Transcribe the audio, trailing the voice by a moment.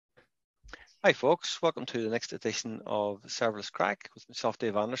Hi folks, welcome to the next edition of Serverless Craic with myself,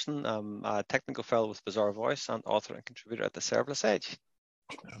 Dave Anderson. I'm a technical fellow with Bizarre Voice and author and contributor at the Serverless Edge.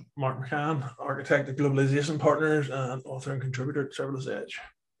 Mark McCann, architect at Globalization Partners and author and contributor at Serverless Edge.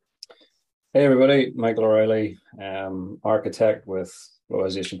 Hey everybody, Michael O'Reilly, architect with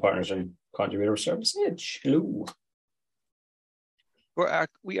Globalization Partners and contributor of Serverless Edge. Hello.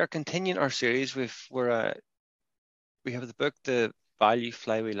 We are continuing our series we have the book, The Value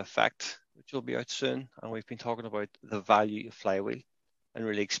Flywheel Effect, which will be out soon, and we've been talking about the value of Flywheel and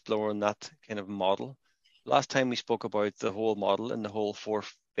really exploring that kind of model. Last time we spoke about the whole model and the whole 4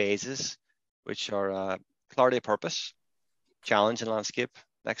 phases, which are clarity of purpose, challenge and landscape,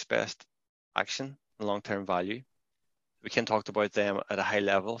 next best action, and long-term value. We can talk about them at a high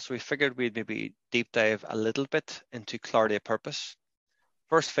level, so we figured we'd maybe deep dive a little bit into clarity of purpose.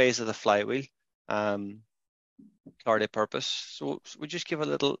 First phase of the flywheel, clarity of purpose. So we just give a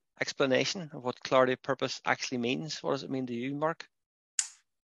little explanation of what clarity of purpose actually means. What does it mean to you, Mark?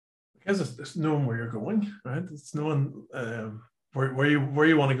 Because it's knowing where you're going, right? It's knowing where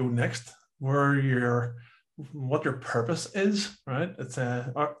you want to go next, what your purpose is, right? It's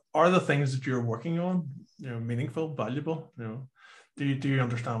are the things that you're working on, meaningful, valuable? Do you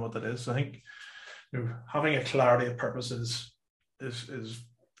understand what that is? So I think having a clarity of purpose is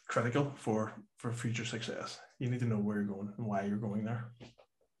critical for future success. You need to know where you're going and why you're going there.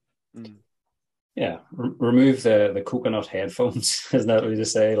 Yeah, remove the coconut headphones, isn't that what you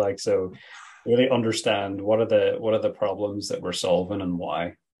just say? So really understand what are the problems that we're solving and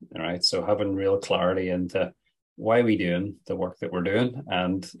why. All right. So having real clarity into why we doing the work that we're doing,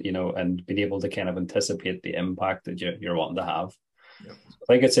 and and being able to kind of anticipate the impact that you're wanting to have. Yep. I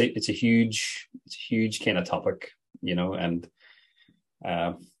think it's a huge kind of topic, and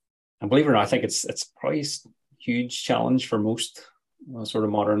believe it or not, I think it's probably a huge challenge for most sort of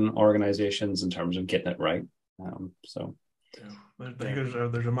modern organizations in terms of getting it right. I think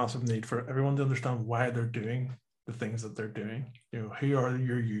there's a massive need for everyone to understand why they're doing the things that they're doing. Who are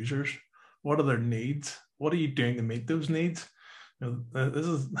your users? What are their needs? What are you doing to meet those needs? This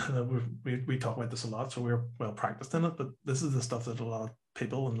is we talk about this a lot, so we're well practiced in it. But this is the stuff that a lot of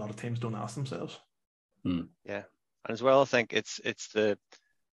people and a lot of teams don't ask themselves. Yeah, and as well, I think it's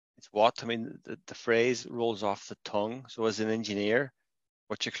what I mean. The phrase rolls off the tongue. So as an engineer,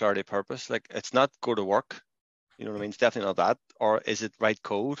 what's your clarity of purpose? Like, it's not go to work. You know what I mean? It's definitely not that. Or is it write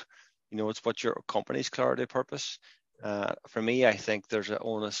code? It's what your company's clarity of purpose. For me, I think there's an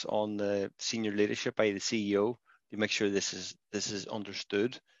onus on the senior leadership by the CEO to make sure this is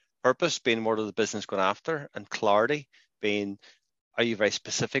understood. Purpose being what are the business going after, and clarity being, are you very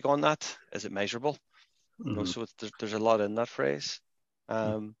specific on that? Is it measurable? So there's a lot in that phrase.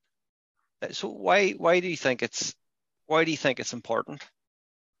 So why do you think it's important?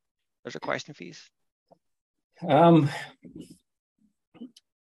 There's a question for you.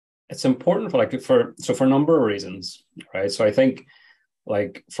 It's important for a number of reasons, right? So I think,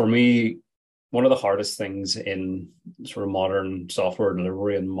 for me, one of the hardest things in sort of modern software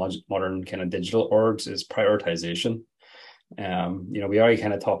delivery and modern kind of digital orgs is prioritization. We already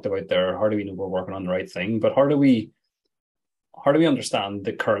kind of talked about there, how do we know we're working on the right thing, but how do we understand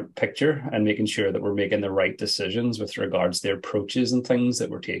the current picture and making sure that we're making the right decisions with regards to the approaches and things that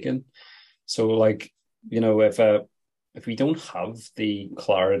we're taking? So if we don't have the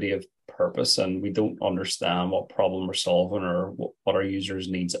clarity of purpose and we don't understand what problem we're solving or what our users'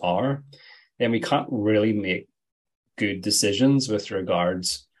 needs are, then we can't really make good decisions with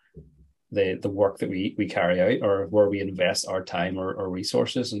regards the work that we carry out, or where we invest our time or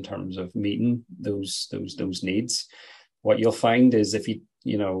resources in terms of meeting those needs. What you'll find is if you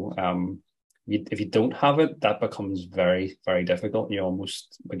don't have it, that becomes very, very difficult. You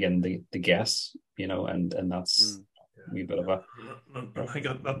almost begin to guess, and that's a wee bit of a I think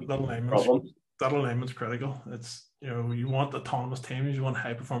that problem. That alignment's critical. It's you want autonomous teams, you want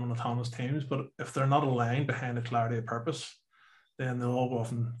high performing autonomous teams, but if they're not aligned behind a clarity of purpose, then they'll all go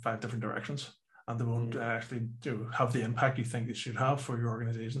off in 5 different directions, and they won't actually have the impact you think they should have for your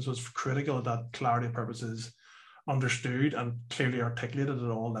organization. So it's critical that clarity of purpose is understood and clearly articulated at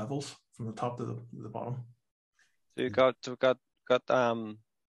all levels, from the top to the bottom. So we've got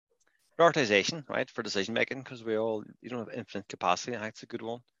prioritization, right, for decision making, because we all don't have infinite capacity. That's a good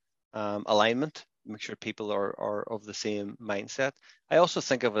one. Alignment, make sure people are of the same mindset. I also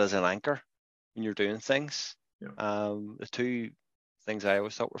think of it as an anchor when you're doing things. The 2 things I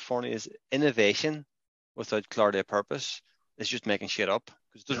always thought were funny is innovation without clarity of purpose is just making shit up,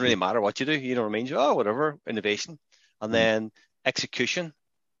 because it doesn't really matter what you do. You know what I mean? Whatever, innovation. And then execution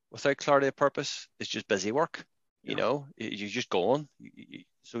without clarity of purpose is just busy work. You know, you're just going,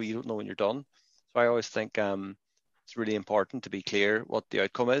 so you don't know when you're done. So I always think it's really important to be clear what the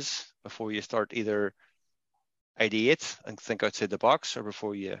outcome is before you start either ideate and think outside the box, or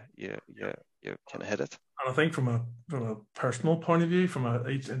before you kind of hit it. And I think from a personal point of view, from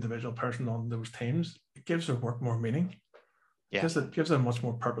each individual person on those teams, it gives their work more meaning. Yeah. It gives them a much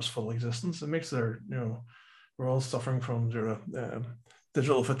more purposeful existence. It makes their, we're all suffering from sort of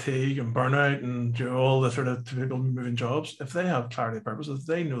digital fatigue and burnout and all the sort of people moving jobs. If they have clarity of purpose, if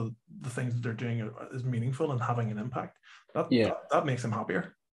they know the things that they're doing is meaningful and having an impact, that makes them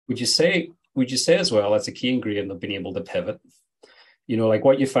happier. Would you say as well that's a key ingredient of being able to pivot? Like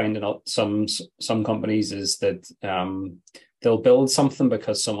what you find in some companies is that they'll build something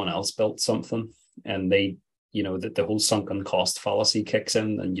because someone else built something, and they, that the whole sunken cost fallacy kicks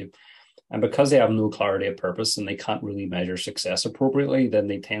in, and because they have no clarity of purpose and they can't really measure success appropriately, then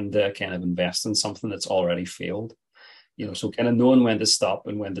they tend to kind of invest in something that's already failed. So kind of knowing when to stop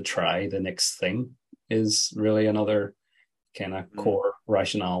and when to try the next thing is really another kind of core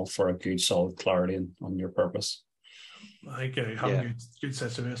rationale for a good solid clarity on your purpose. I think having good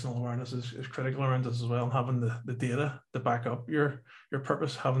situational awareness is critical around this as well, and having the data to back up your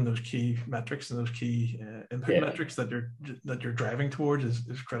purpose, having those key metrics and those key input metrics that you're driving towards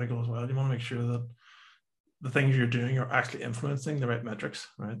is critical as well. You want to make sure that the things you're doing are actually influencing the right metrics,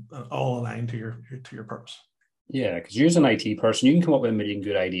 right, and all aligned to your purpose. Yeah, because you're an IT person, you can come up with a million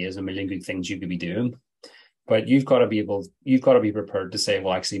good ideas, a million good things you could be doing. But you've got to be prepared to say,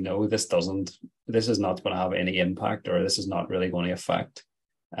 well, actually, no, this is not going to have any impact, or this is not really going to affect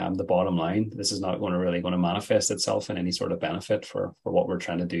the bottom line. This is not really going to manifest itself in any sort of benefit for what we're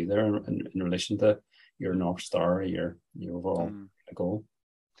trying to do there in relation to your North Star, your overall goal.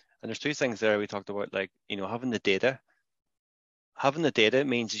 And there's two things there we talked about, like, having the data. Having the data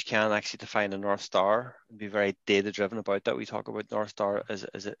means you can actually define a North Star and be very data driven about that. We talk about North Star as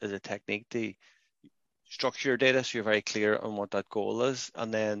a technique to structure your data so you're very clear on what that goal is,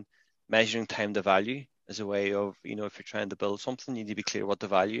 and then measuring time to value as a way of, if you're trying to build something, you need to be clear what the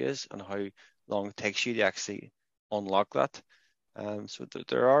value is and how long it takes you to actually unlock that. So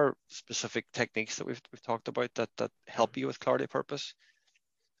there are specific techniques that we've talked about that help you with clarity of purpose.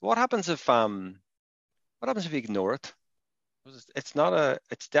 What happens if you ignore it? It's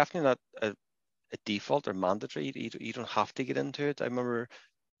definitely not a default or mandatory. You don't have to get into it. I remember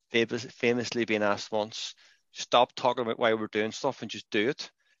famously being asked once, stop talking about why we're doing stuff and just do it,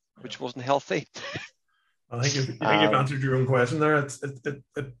 which wasn't healthy. I think you've answered your own question there. The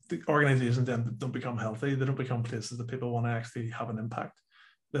organizations then don't become healthy. They don't become places that people want to actually have an impact.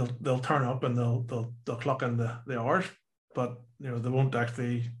 They'll turn up and they'll clock in the hours, but they won't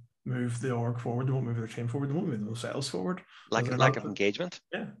actually move the org forward. They won't move their team forward. They won't move themselves forward. Lack of engagement.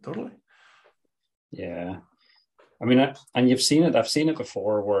 Yeah, totally. Yeah. I mean, and you've seen it. I've seen it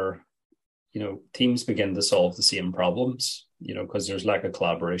before where, teams begin to solve the same problems, because there's lack of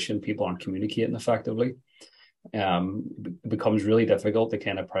collaboration. People aren't communicating effectively. It becomes really difficult to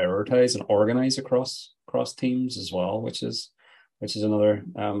kind of prioritize and organize across teams as well, which is another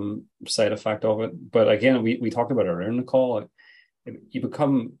side effect of it. But again, we talked about it earlier in the call.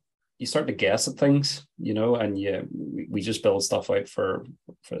 You start to guess at things, and we just build stuff out for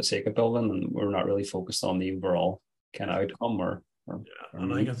the sake of building, and we're not really focused on the overall kind of outcome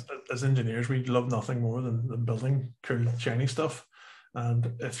and I think as engineers, we love nothing more than building cool, shiny stuff.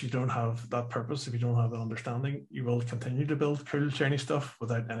 And if you don't have that purpose, if you don't have that understanding, you will continue to build cool, shiny stuff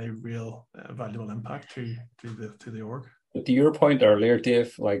without any real valuable impact to the org. But to your point earlier,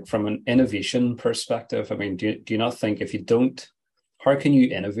 Dave, like from an innovation perspective, I mean, do you not think how can you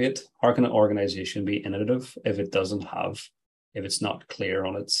innovate? How can an organization be innovative if it's not clear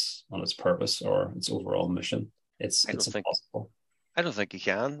on its purpose or its overall mission? It's impossible. I don't think you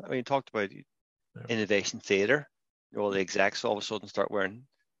can. I mean, you talked about innovation theater. All the execs all of a sudden start wearing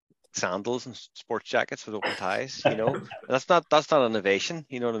sandals and sports jackets with open ties. That's not innovation.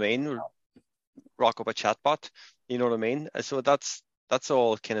 You know what I mean? Or rock up a chatbot. You know what I mean? So that's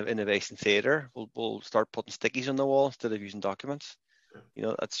all kind of innovation theater. We'll start putting stickies on the wall instead of using documents.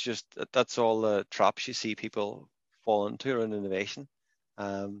 That's all the traps you see people fall into around innovation.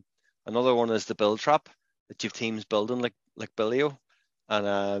 Another one is the build trap, that you've teams building like Billio,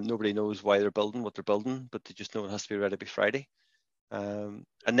 and nobody knows why they're building what they're building, but they just know it has to be ready by Friday. And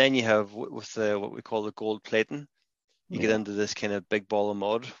then you have with what we call the gold plating, you get into this kind of big ball of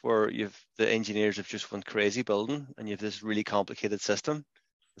mud where the engineers have just went crazy building, and you have this really complicated system.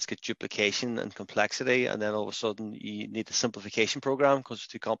 Let's get duplication and complexity, and then all of a sudden you need a simplification program because it's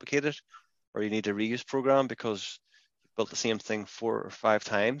too complicated, or you need a reuse program because you built the same thing 4 or 5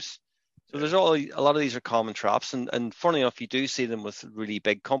 times. So there's a lot of these are common traps, and funny enough, you do see them with really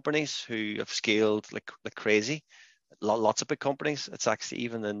big companies who have scaled like crazy. Lots of big companies. It's actually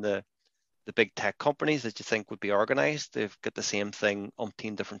even in the big tech companies that you think would be organized, they've got the same thing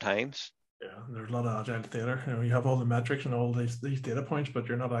umpteen different times. Yeah, there's a lot of agile data. You have all the metrics and all these data points, but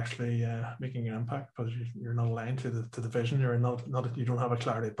you're not actually making an impact because you're not aligned to the vision. You're not you don't have a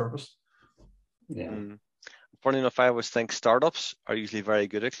clarity of purpose. Yeah. Funny enough, I always think startups are usually very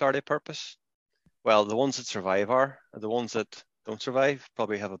good at clarity of purpose. Well, the ones that survive are. The ones that don't survive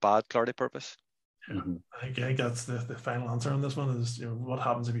probably have a bad clarity of purpose. Mm-hmm. I think that's the final answer on this one is, what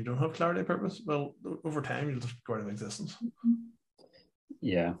happens if you don't have clarity of purpose? Well, over time, you'll just go out of existence.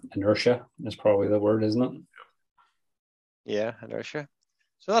 Yeah, inertia is probably the word, isn't it? Yeah, inertia.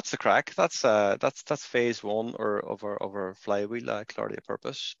 So that's the crack. That's phase one of our flywheel, clarity of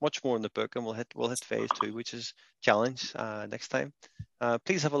purpose. Much more in the book, and we'll hit phase two, which is challenge next time.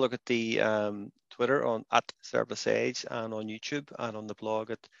 Please have a look at the Twitter at Serverless Age, and on YouTube, and on the blog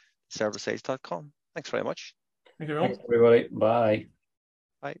at serverlessage.com. Thanks very much. Thank you, everyone. Thanks, everybody. Bye.